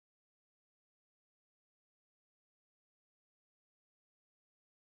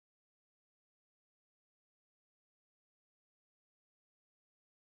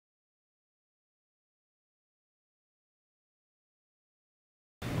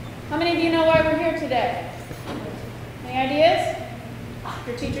How many of you know why we're here today? Any ideas?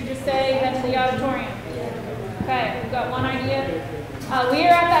 Your teacher just say head to the auditorium. Okay, we've got one idea. We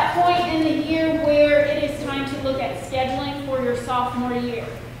are at that point in the year where it is time to look at scheduling for your sophomore year.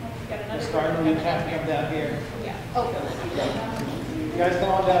 Starting to have to come down here. Yeah. Oh, you guys come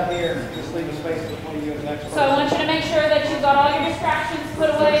on down here. Just leave a space between you and the next person. So I want you to make sure that you've got all your distractions put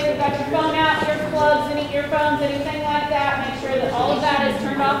away. If you've got your phone out, earplugs, any earphones, anything like that, make sure that all of that is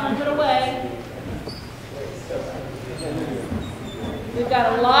turned off and put away. We've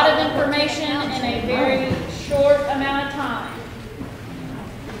got a lot of information in a very short amount of time.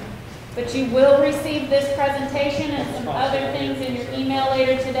 But you will receive this presentation and some other things in your email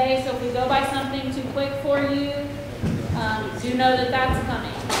later today. So if we go by something too quick for you, do know that that's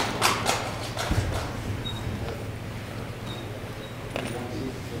coming.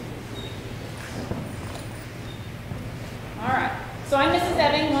 All right. So I'm Mrs.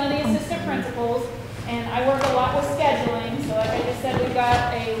 Ebbing, one of the assistant principals, and I work a lot with scheduling. So like I just said, we've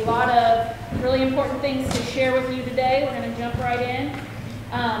got a lot of really important things to share with you today. We're going to jump right in.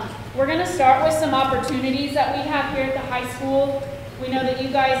 We're going to start with some opportunities that we have here at the high school. We know that you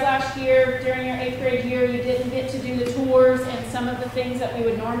guys last year, during your 8th grade year, you didn't get to do the tours and some of the things that we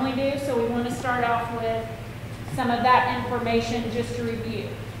would normally do. So we want to start off with some of that information just to review.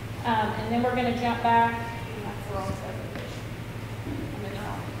 And then we're going to jump back. That's the wrong presentation.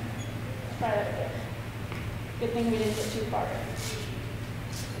 Try that again. Good thing we didn't get too far in.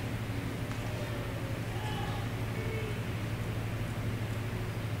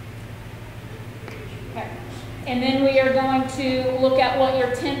 Okay. And then we are going to look at what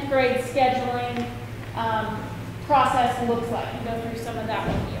your 10th grade scheduling process looks like and go through some of that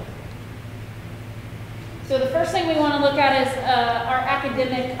with you. So the first thing we want to look at is our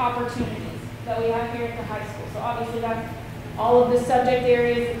academic opportunities that we have here at the high school. So obviously that's all of the subject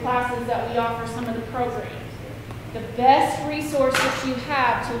areas, the classes that we offer, some of the programs. The best resource that you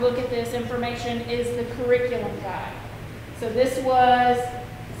have to look at this information is the curriculum guide. So this was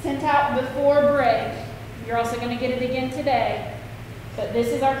sent out before break. You're also going to get it again today. But this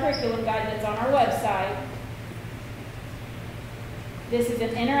is our curriculum guide that's on our website. This is an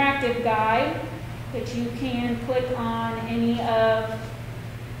interactive guide that you can click on any of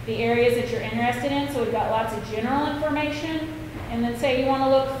the areas that you're interested in. So we've got lots of general information. And then say you want to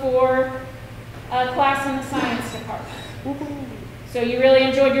look for a class in the science department. So you really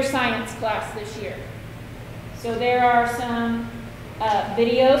enjoyed your science class this year. So there are some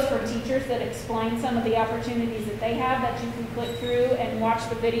videos from teachers that explain some of the opportunities that they have that you can click through and watch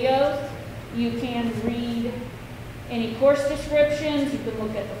the videos. You can read any course descriptions. You can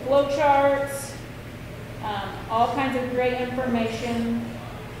look at the flow charts. All kinds of great information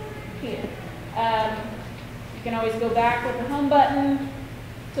here. You can always go back with the home button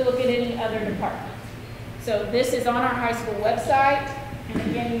to look at any other department. So this is on our high school website, and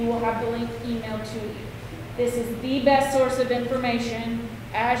again, you will have the link emailed to you. This is the best source of information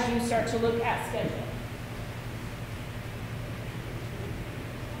as you start to look at scheduling.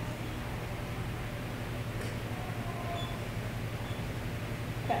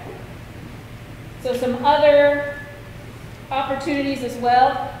 Okay. So some other opportunities as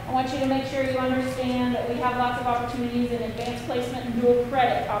well. I want you to make sure you understand that we have lots of opportunities in advanced placement and dual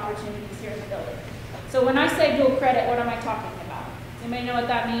credit opportunities here in the building. So when I say dual credit, what am I talking about? Does anybody know what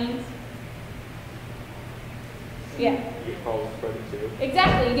that means? Yeah. You get college credit too.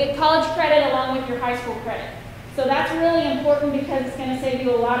 Exactly. You get college credit along with your high school credit. So that's really important because it's going to save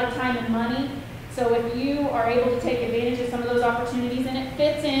you a lot of time and money. So if you are able to take advantage of some of those opportunities, and it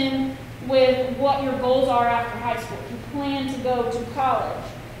fits in with what your goals are after high school. If you plan to go to college,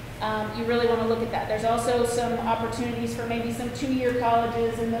 you really want to look at that. There's also some opportunities for maybe some 2-year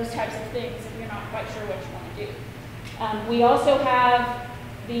colleges and those types of things if you're not quite sure what you want to do. We also have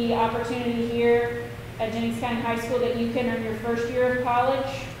the opportunity here at Jennings County High School that you can earn your first year of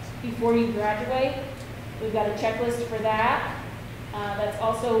college before you graduate. We've got a checklist for that. That's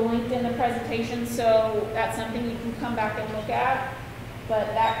also linked in the presentation, so that's something you can come back and look at. But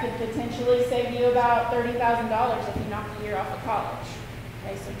that could potentially save you about $30,000 if you knock a year off of college.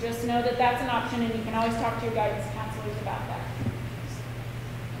 Okay, so just know that that's an option, and you can always talk to your guidance counselors about that.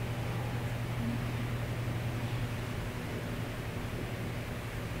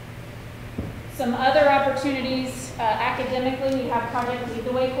 Some other opportunities academically, we have Project Lead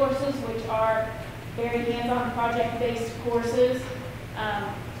the Way courses, which are very hands-on project-based courses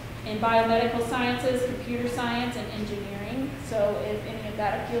in biomedical sciences, computer science, and engineering. So if any of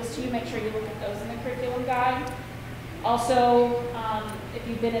that appeals to you, make sure you look at those in the curriculum guide. Also, if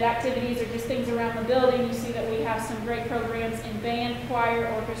you've been at activities or just things around the building, you see that we have some great programs in band, choir,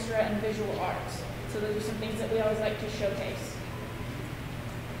 orchestra, and visual arts. So those are some things that we always like to showcase.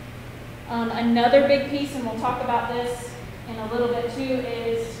 Another big piece, and we'll talk about this in a little bit too,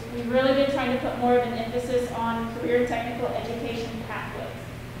 is we've really been trying to put more of an emphasis on career and technical education pathways.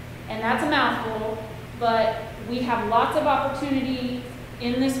 And that's a mouthful, but we have lots of opportunity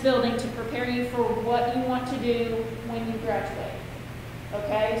in this building to prepare you for what you want to do when you graduate.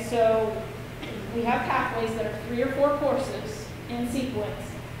 Okay, so we have pathways that are 3 or 4 courses in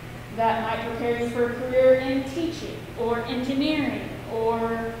sequence that might prepare you for a career in teaching or engineering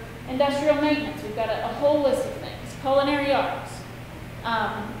or industrial maintenance. We've got a whole list of things, culinary arts.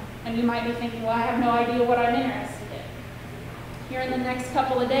 And you might be thinking, well, I have no idea what I'm interested in. Here in the next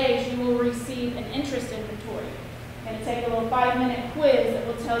couple of days, you will receive an interest inventory. Going to take a little 5-minute quiz that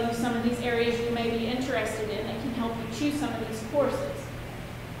will tell you some of these areas you may be interested in that can help you choose some of these courses.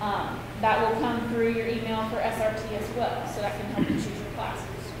 That will come through your email for SRT as well, so that can help you choose your classes.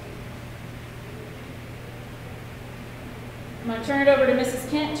 I'm going to turn it over to Mrs.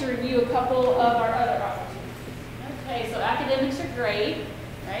 Kent to review a couple of our other opportunities. Okay, so academics are great,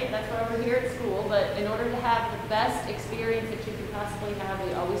 right? That's why we're here at school, but in order to have the best experience that you can possibly have,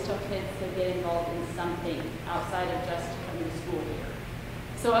 we always tell kids to get involved in something outside of just coming to school here.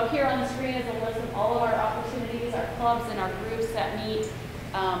 So up here on the screen is a list of all of our opportunities, our clubs and our groups that meet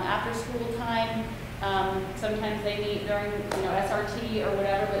after school time. Sometimes they meet during, SRT or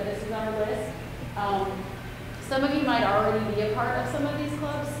whatever, but this is on our list. Some of you might already be a part of some of these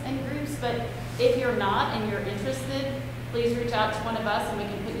clubs and groups, but if you're not and you're interested, please reach out to one of us and we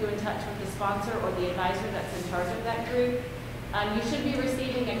can put you in touch with the sponsor or the advisor that's in charge of that group. You should be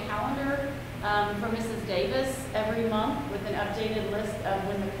receiving a calendar from Mrs. Davis every month with an updated list of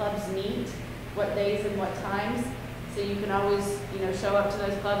when the clubs meet, what days and what times. So you can always, show up to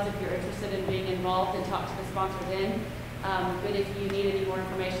those clubs if you're interested in being involved and talk to the sponsor then. But if you need any more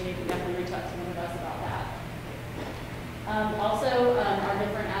information, you can definitely reach out to one of us about that. Also, our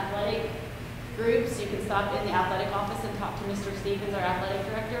different athletic groups, you can stop in the athletic office and talk to Mr. Stevens, our athletic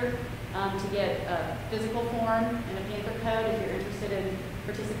director, to get a physical form and a Panther code if you're interested in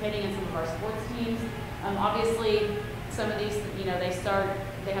participating in some of our sports teams. Obviously, some of these,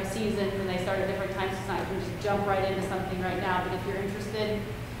 they have seasons and they start at different times. It's not you can just jump right into something right now, but if you're interested,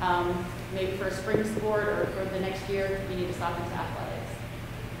 maybe for a spring sport or for the next year, you need to stop into athletics.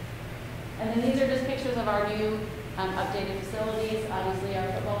 And then these are just pictures of our new updated facilities. Obviously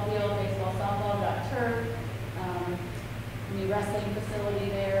our football field, baseball, softball, got turf, new wrestling facility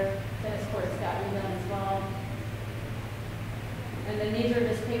there, tennis courts got redone as well. And then these are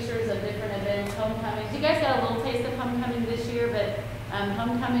just pictures of different events, homecomings. You guys got a little taste of homecoming this year, but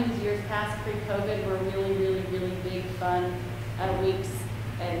homecomings years past pre-COVID were really, really, really big, fun weeks.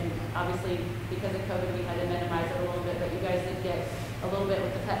 And obviously because of COVID we had to minimize it a little bit, but you guys did get a little bit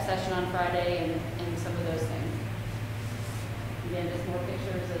with the pep session on Friday and some of those things. Again, just more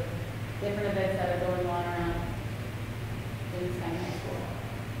pictures of different events that are going on around Jennings County High School.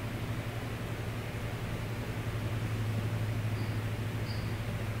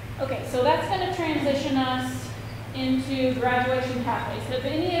 Okay, so that's going to transition us into graduation pathways. Have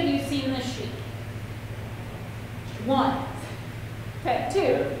any of you seen this sheet? 1. Okay, 2.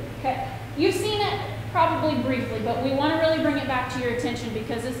 Okay, you've seen it probably briefly, but we want to really bring it back to your attention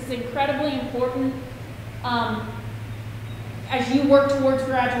because this is incredibly important as you work towards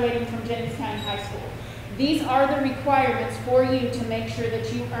graduating from Jennings County High School. These are the requirements for you to make sure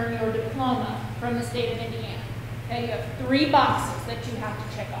that you earn your diploma from the state of Indiana. Okay, you have 3 boxes that you have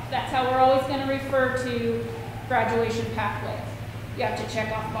to check off. That's how we're always going to refer to graduation pathways. You have to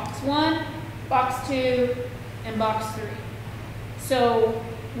check off box 1, box 2, and box 3. So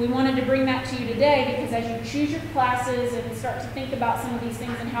we wanted to bring that to you today because as you choose your classes and start to think about some of these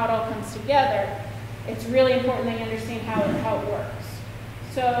things and how it all comes together, it's really important that you understand how it works.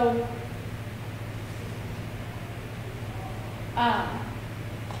 So,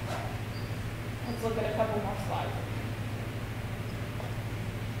 let's look at a couple more slides.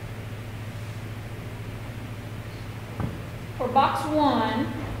 For box 1,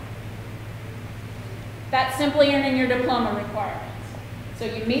 that's simply earning your diploma requirements. So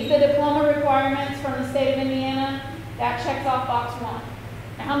you meet the diploma requirements from the state of Indiana, that checks off box 1.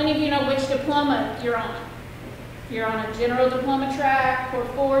 Now, how many of you know which diploma you're on? If you're on a general diploma track, Core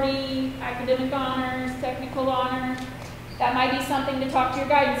 40, academic honors, technical honors, that might be something to talk to your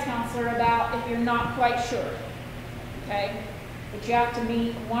guidance counselor about if you're not quite sure, okay? But you have to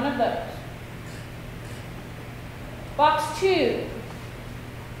meet one of those. Box 2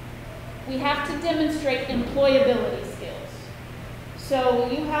 we have to demonstrate employability skills. So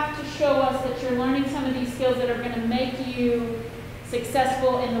you have to show us that you're learning some of these skills that are going to make you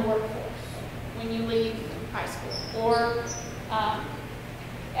successful in the workforce when you leave high school, or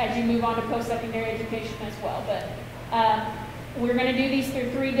as you move on to post-secondary education as well. But we're going to do these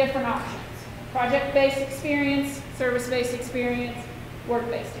through 3 different options: project-based experience, service-based experience,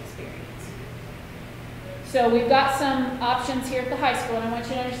 work-based experience. So we've got some options here at the high school, and I want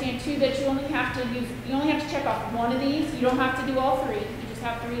you to understand too that you only have to check off one of these. You don't have to do all 3. You just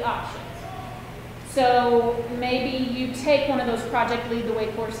have 3 options. So maybe you take one of those project lead the way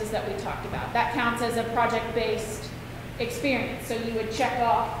courses that we talked about. That counts as a project-based experience. So you would check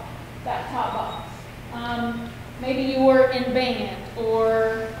off that top box. Maybe you were in band,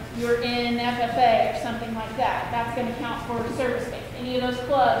 or you're in FFA or something like that. That's going to count for service-based. Any of those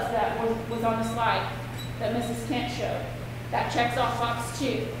clubs that was on the slide that Mrs. Kent showed, that checks off box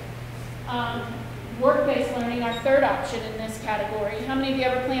 2. Work-based learning, our 3rd option in this category. How many of you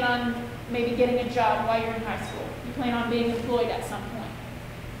ever plan on maybe getting a job while you're in high school? You plan on being employed at some point.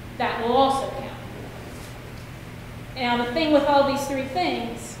 That will also count. Now, the thing with all these 3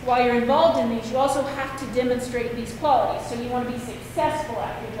 things, while you're involved in these, you also have to demonstrate these qualities. So you want to be successful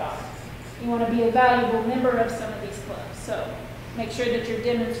at your job. You want to be a valuable member of some of these clubs. So make sure that you're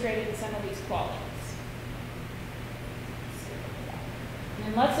demonstrating some of these qualities.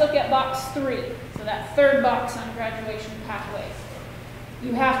 And let's look at box 3. So that 3rd box on graduation pathways.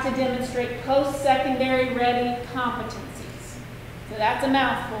 You have to demonstrate post-secondary ready competencies. So that's a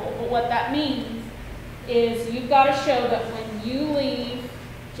mouthful, but what that means is you've got to show that when you leave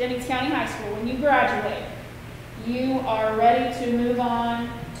Jennings County High School, when you graduate, you are ready to move on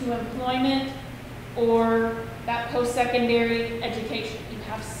to employment or that post-secondary education. You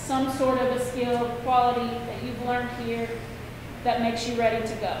have some sort of a skill, quality that you've learned here that makes you ready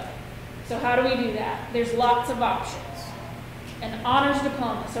to go. So how do we do that? There's lots of options. An honors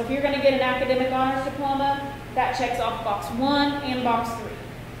diploma. So if you're going to get an academic honors diploma, that checks off box 1 and box 3,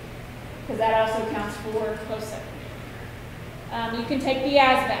 because that also counts for post-secondary. You can take the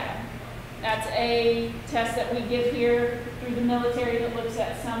ASVAB. That's a test that we give here through the military that looks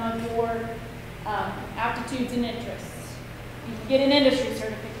at some of your aptitudes and interests. You can get an industry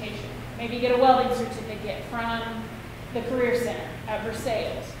certification. Maybe you get a welding certificate from the Career Center at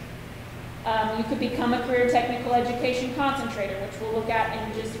Versailles. You could become a career technical education concentrator, which we'll look at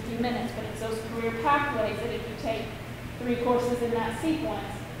in just a few minutes, but it's those career pathways that if you take 3 courses in that sequence,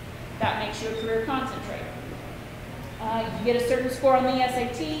 that makes you a career concentrator. You can get a certain score on the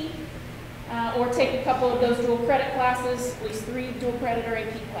SAT, or take a couple of those dual credit classes, at least 3 dual credit or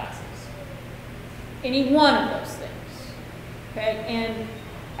AP classes. Any one of those things, okay? And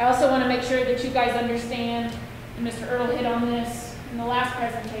I also want to make sure that you guys understand, and Mr. Earl hit on this in the last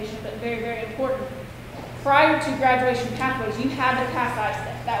presentation, but very, very important. Prior to graduation pathways, you had to pass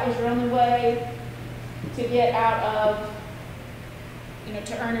ISTEP. That was your only way to get out of,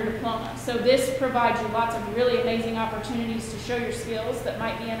 to earn your diploma. So this provides you lots of really amazing opportunities to show your skills that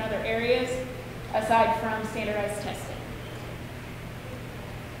might be in other areas aside from standardized testing.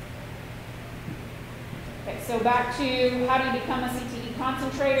 Okay, so back to how do you become a CTE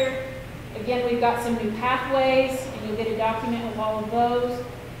concentrator? Again, we've got some new pathways, and you'll get a document with all of those.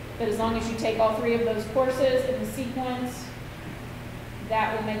 But as long as you take all 3 of those courses in the sequence,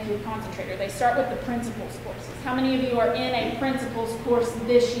 that will make you a concentrator. They start with the principles courses. How many of you are in a principles course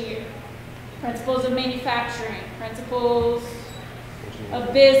this year? Principles of manufacturing, principles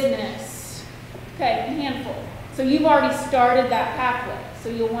of business. Okay, a handful. So you've already started that pathway. So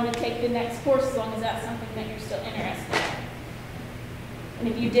you'll want to take the next course as long as that's something that you're still interested in. And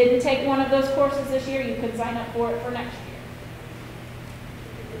if you didn't take one of those courses this year, you could sign up for it for next year.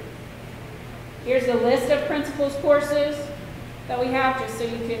 Here's the list of principles courses that we have, just so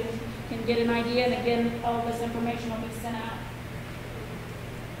you can get an idea. And again, all of this information will be sent out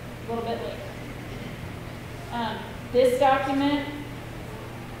a little bit later. This document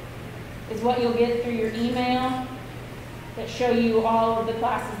is what you'll get through your email that show you all of the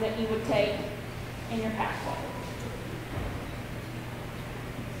classes that you would take in your pathway.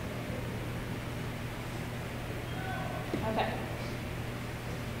 Okay.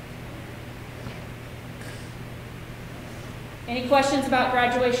 Any questions about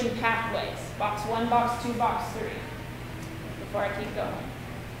graduation pathways? Box 1, box 2, box 3, before I keep going.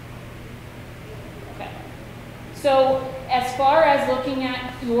 Okay. So as far as looking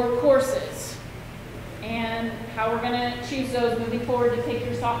at your courses and how we're going to choose those moving forward to take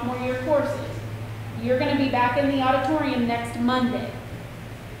your sophomore year courses, you're going to be back in the auditorium next Monday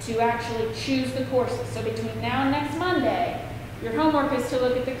to actually choose the courses. So between now and next Monday, Your homework is to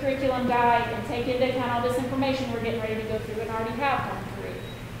look at the curriculum guide and take into account all this information we're getting ready to go through and already have gone through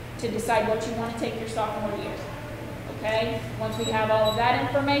to decide what you want to take your sophomore year. Okay? Once we have all of that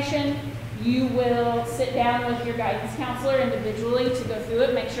information, you will sit down with your guidance counselor individually to go through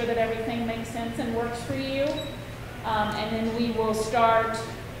it, make sure that everything makes sense and works for you. And then we will start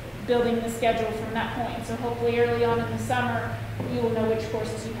building the schedule from that point. So hopefully early on in the summer, you will know which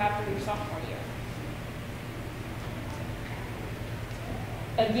courses you have for your sophomore year.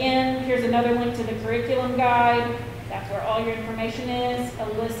 Again, here's another link to the curriculum guide. That's where all your information is. A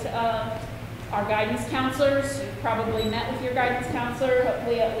list of our guidance counselors. You've probably met with your guidance counselor,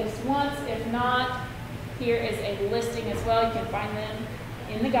 hopefully at least once. If not, here is a listing as well. You can find them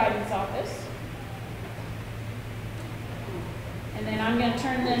in the guidance office. And then I'm going to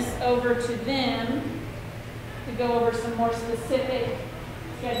turn this over to them to go over some more specific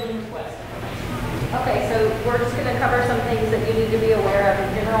scheduling requests. Okay, so we're just going to cover some things that you need to be aware of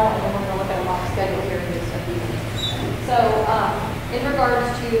in general, and then we're going to look at a mock schedule here in just a few minutes. So, in regards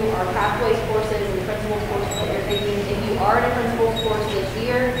to our pathways courses and the principles courses that you're taking, if you are in a principles course this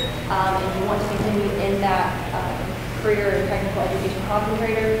year, and you want to continue in that career and technical education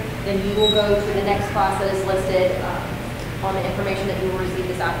concentrator, then you will go to the next class that is listed on the information that you will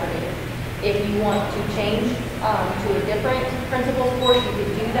receive this afternoon. If you want to change to a different principles course, you can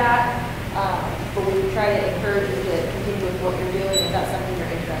do that, but we try to encourage you to continue with what you're doing if that's something you're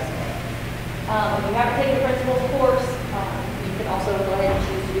interested in. If you haven't taken the principles course, you can also go ahead and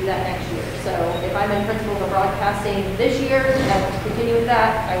choose to do that next year. So if I'm in principles of broadcasting this year and I want to continue with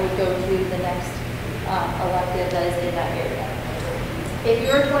that, I would go to the next elective that is in that area. If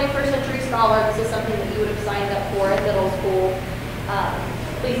you're a 21st century scholar, this is something that you would have signed up for at middle school.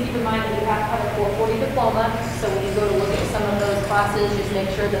 Please keep in mind that you have to have a 440 diploma, so when you go to look at some of those classes, just make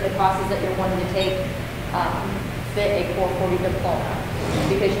sure that the classes that you're wanting to take fit a 440 diploma,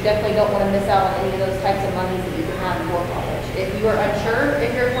 because you definitely don't want to miss out on any of those types of monies that you can have for college. If you are unsure if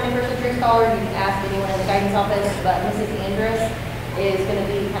you're a 21st century scholar, you can ask anyone in the guidance office, but Mrs. Andrus is going to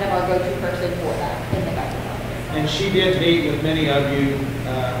be kind of our go-to person for that in the guidance office. And she did meet with many of you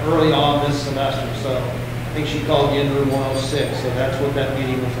early on this semester, so I think she called you in room 106, so that's what that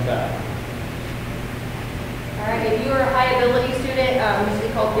meeting was about. All right, if you are a high ability student,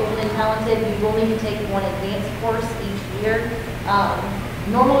 usually called gifted and talented, you will need to take one advanced course each year.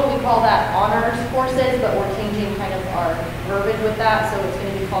 Normally we call that honors courses, but we're changing kind of our verbiage with that, so it's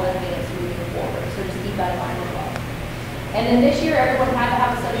going to be called advanced moving forward. So just keep that in mind as well. And then this year, everyone had to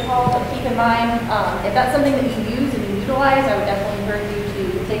have a study hall, but keep in mind, if that's something that you use and you utilize, I would definitely encourage you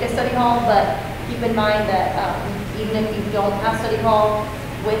to take a study hall, but keep in mind that even if you don't have study hall,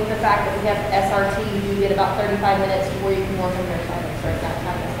 with the fact that we have SRT, you get about 35 minutes before you can work on your assignments during that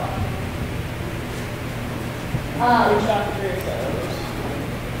time as well. We've gone through those.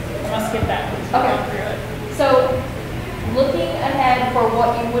 I must skip that. Okay. Through it. So, looking ahead for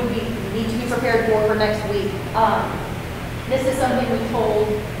what you would need to be prepared for next week, this is something we told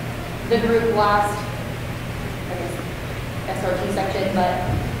the group last, I guess, SRT section, but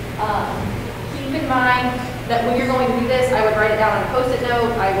keep in mind that when you're going to do this, I would write it down on a Post-it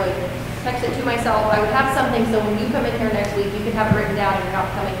note, I would text it to myself, I would have something so when you come in here next week, you can have it written down and you're not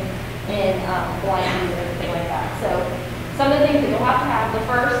coming in blind or anything like that. So some of the things that you'll have to have, the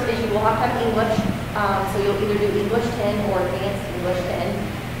first is you will have to have English, so you'll either do English 10 or Advanced English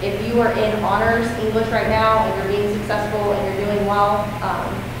 10. If you are in honors English right now and you're being successful and you're doing well,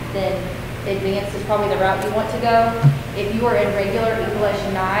 then Advanced is probably the route you want to go. If you are in regular English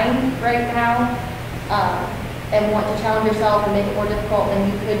 9 right now, and want to challenge yourself and make it more difficult, then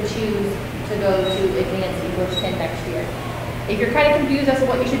you could choose to go to Advanced English 10 next year. If you're kind of confused as to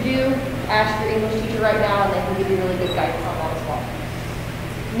what you should do, ask your English teacher right now and they can give you really good guidance on that as well.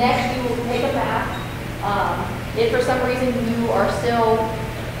 Next, you will take a math. If for some reason you are still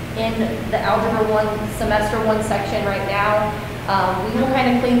in the Algebra 1, Semester 1 section right now, we will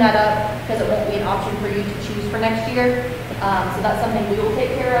kind of clean that up because it won't be an option for you to choose for next year. So that's something we will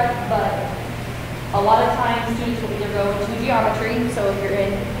take care of, but a lot of times students will either go into geometry, so if you're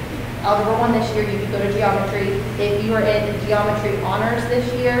in Algebra 1 this year, you could go to geometry. If you are in geometry honors this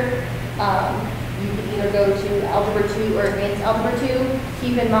year, you can either go to Algebra 2 or Advanced Algebra 2.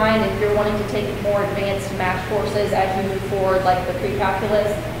 Keep in mind, if you're wanting to take more advanced math courses as you move forward, like the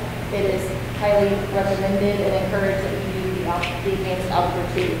pre-calculus, it is highly recommended and encouraged that you do the Advanced Algebra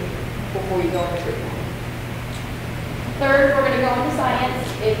 2 before you go into pre-calculus. Third, we're going to go into science.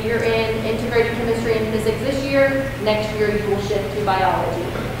 If you're in integrated chemistry and physics this year, next year you will shift to biology.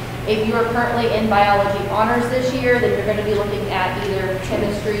 If you are currently in biology honors this year, then you're going to be looking at either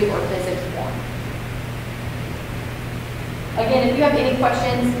chemistry or physics 1. Again, if you have any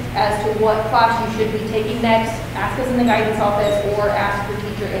questions as to what class you should be taking next, ask us in the guidance office or ask your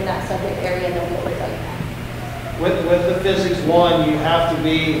teacher in that subject area and they'll be able to tell you that. With the physics 1, you have to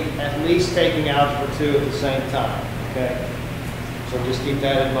be at least taking algebra 2 at the same time, okay? So just keep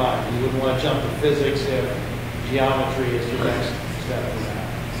that in mind. You wouldn't want to jump to physics if geometry is your next step in that.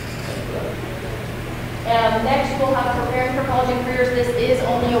 Next, we'll have Preparing for College and Careers. This is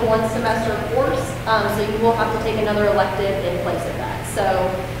only a one-semester course, so you will have to take another elective in place of that. So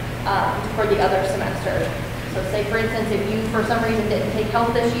for the other semester. So say, for instance, if you, for some reason, didn't take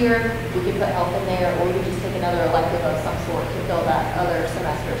health this year, we could put health in there, or you could just take another elective of some sort to fill that other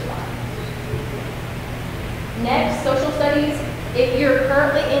semester spot. Next, social studies. If you're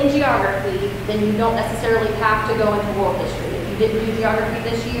currently in geography, then you don't necessarily have to go into world history. If you didn't do geography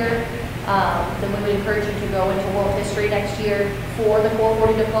this year, then we would encourage you to go into world history next year. For the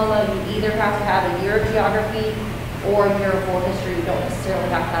 440 diploma, you either have to have a year of geography or a year of world history. You don't necessarily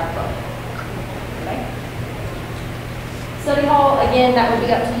have to have both. Okay? Study hall, again, that would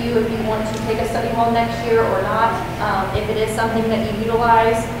be up to you if you want to take a study hall next year or not. If it is something that you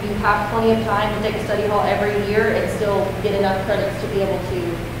utilize, you have plenty of time to take a study hall every year and still get enough credits to be able to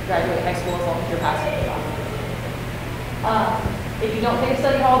graduate high school as long as you're passing it on. If you don't take a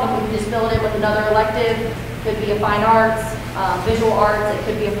study hall, then we can just fill it in with another elective. Could be a fine arts, visual arts, it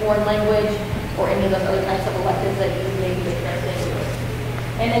could be a foreign language, or any of those other types of electives that you may be interested in.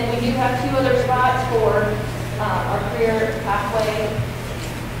 And then we do have 2 other spots for our career pathway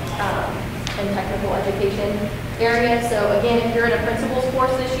and technical education area. So again, if you're in a principal's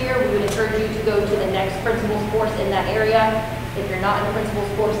course this year, we would encourage you to go to the next principal's course in that area. If you're not in a principal's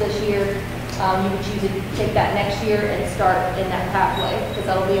course this year, you can choose to take that next year and start in that pathway, because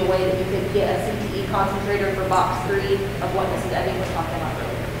that'll be a way that you could get a CTE concentrator for box 3 of what Mrs. Evans was talking about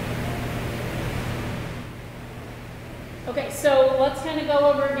earlier. Okay, so let's kind of go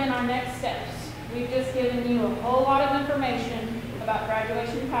over again our next steps. We've just given you a whole lot of information about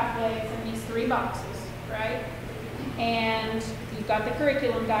graduation pathways in these 3 boxes, right? And you've got the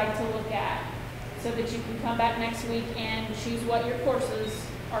curriculum guide to look at so that you can come back next week and choose what your courses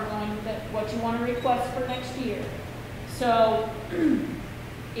are what you want to request for next year. So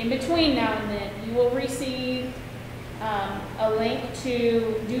in between now and then, you will receive a link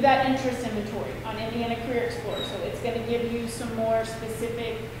to do that interest inventory on Indiana Career Explorer. So it's going to give you some more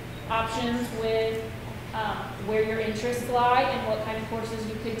specific options with where your interests lie and what kind of courses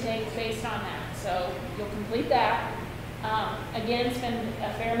you could take based on that. So you'll complete that. Again, spend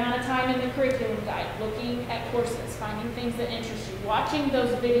a fair amount of time in the curriculum guide, looking at courses, finding things that interest you, watching those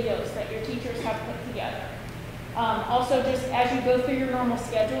videos that your teachers have put together. Also, just as you go through your normal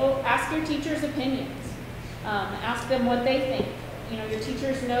schedule, ask your teachers' opinions. Ask them what they think. You know, your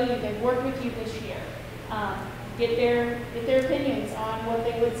teachers know you, they've worked with you this year. Get their opinions on what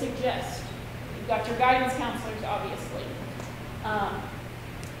they would suggest. You've got your guidance counselors, obviously.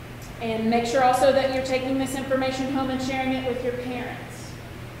 And make sure also that you're taking this information home and sharing it with your parents.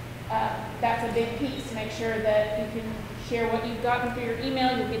 That's a big piece. Make sure that you can share what you've gotten through your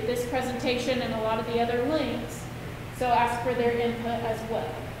email. You'll get this presentation and a lot of the other links. So ask for their input as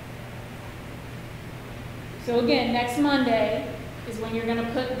well. So again, next Monday is when you're going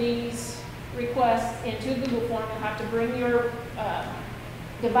to put these requests into a Google form. You'll have to bring your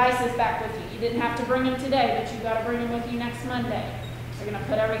devices back with you. You didn't have to bring them today, but you've got to bring them with you next Monday. You're going to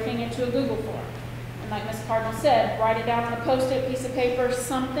put everything into a Google form. And like Ms. Cardinal said, write it down on a Post-it piece of paper,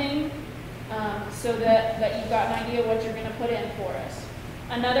 something, so that you've got an idea what you're going to put in for us.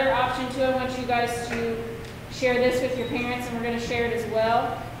 Another option too, I want you guys to share this with your parents, and we're going to share it as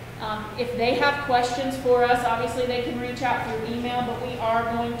well. If they have questions for us, obviously they can reach out through email, but we are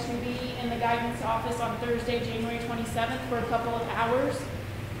going to be in the guidance office on Thursday, January 27th for a couple of hours.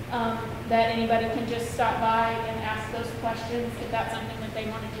 That anybody can just stop by and ask those questions if that's something that they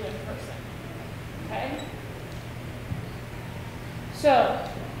want to do in person. Okay? So,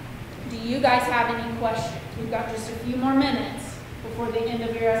 do you guys have any questions? We've got just a few more minutes before the end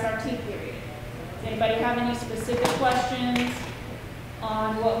of your SRT period. Does anybody have any specific questions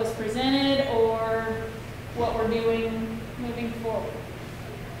on what was presented or what we're doing moving forward?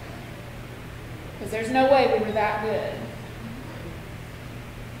 Because there's no way we were that good.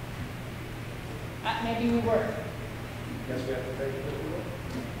 Maybe we were. Guess we have to take it.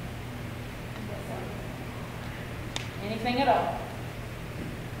 Anything at all?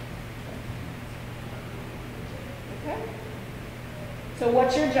 Okay. So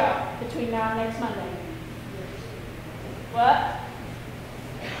what's your job between now and next Monday? What?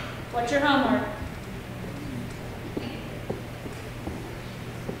 What's your homework?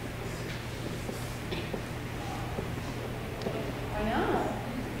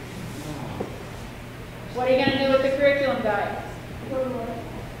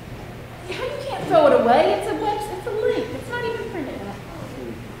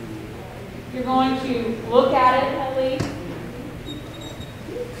 You're going to look at it at least.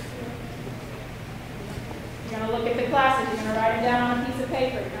 You're going to look at the classes. You're going to write them down on a piece of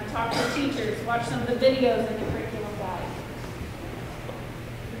paper. You're going to talk to the teachers. Watch some of the videos in the curriculum guide.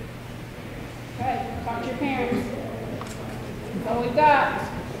 Okay, talk to your parents. So we've got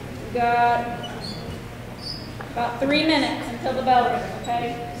about 3 minutes until the bell rings,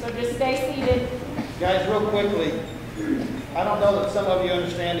 okay? So just stay seated. Guys, real quickly, I don't know that some of you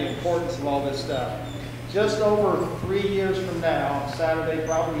understand the importance of all this stuff. Just over 3 years from now, on Saturday,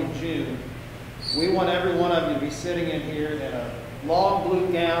 probably in June, we want every one of you to be sitting in here in a long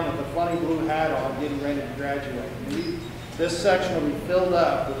blue gown with a funny blue hat on, getting ready to graduate. This section will be filled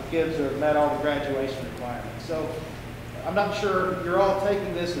up with kids who have met all the graduation requirements. So I'm not sure you're all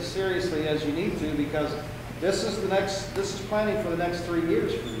taking this as seriously as you need to, because this is planning for the next 3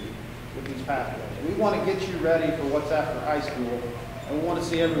 years for you with these pathways. We want to get you ready for what's after high school, and we want to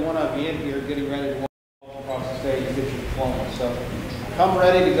see every one of you in here getting ready to walk across the stage and get your diploma. So come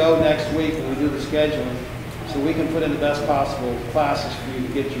ready to go next week when we do the scheduling, so we can put in the best possible classes for you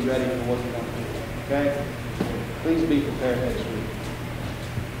to get you ready for what you want to do. Okay? Please be prepared next week.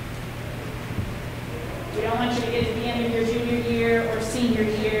 We don't want you to get to the end of your junior year or senior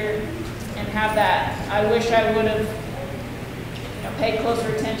year and have that, I wish I would have paid closer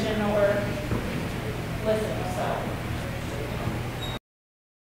attention or listened. So